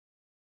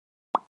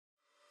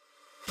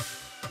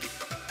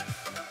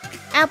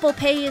Apple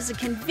Pay is a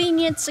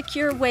convenient,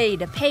 secure way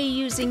to pay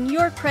using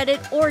your credit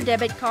or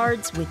debit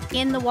cards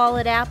within the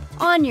Wallet app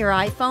on your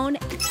iPhone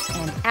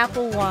and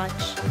Apple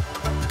Watch.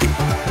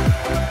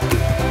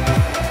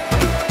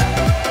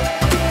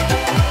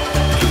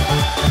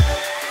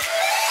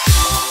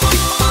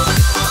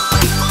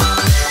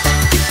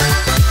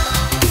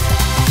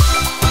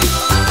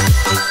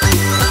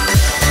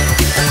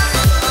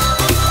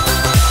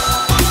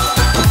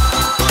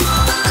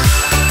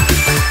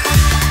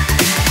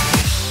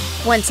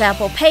 Once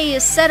Apple Pay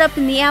is set up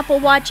in the Apple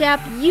Watch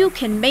app, you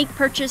can make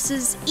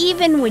purchases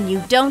even when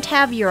you don't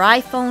have your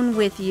iPhone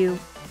with you.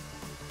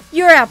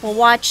 Your Apple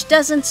Watch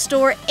doesn't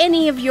store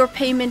any of your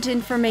payment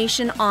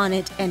information on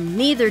it, and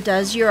neither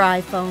does your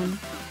iPhone.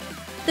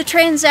 The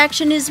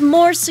transaction is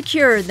more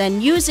secure than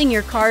using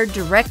your card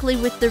directly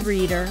with the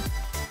reader.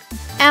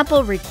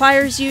 Apple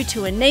requires you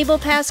to enable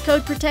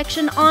passcode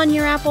protection on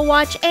your Apple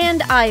Watch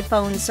and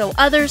iPhone so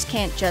others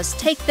can't just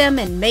take them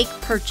and make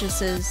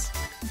purchases.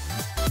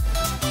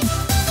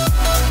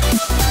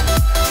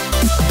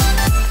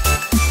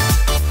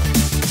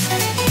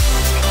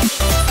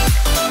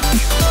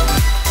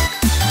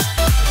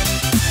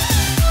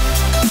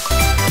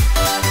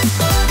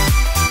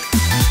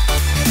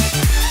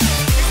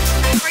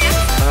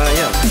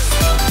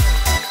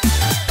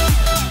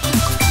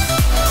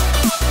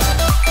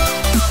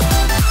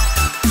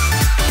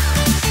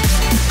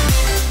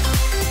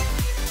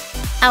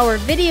 Our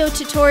video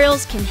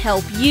tutorials can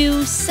help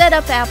you set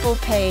up Apple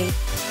Pay.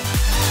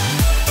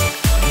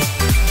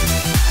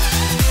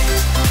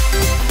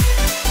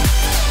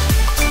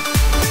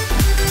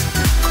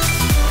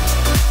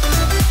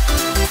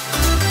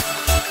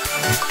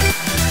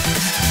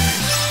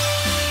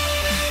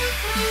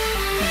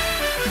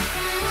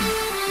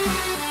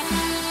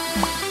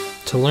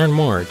 To learn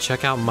more,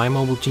 check out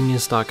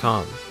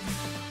mymobilegenius.com.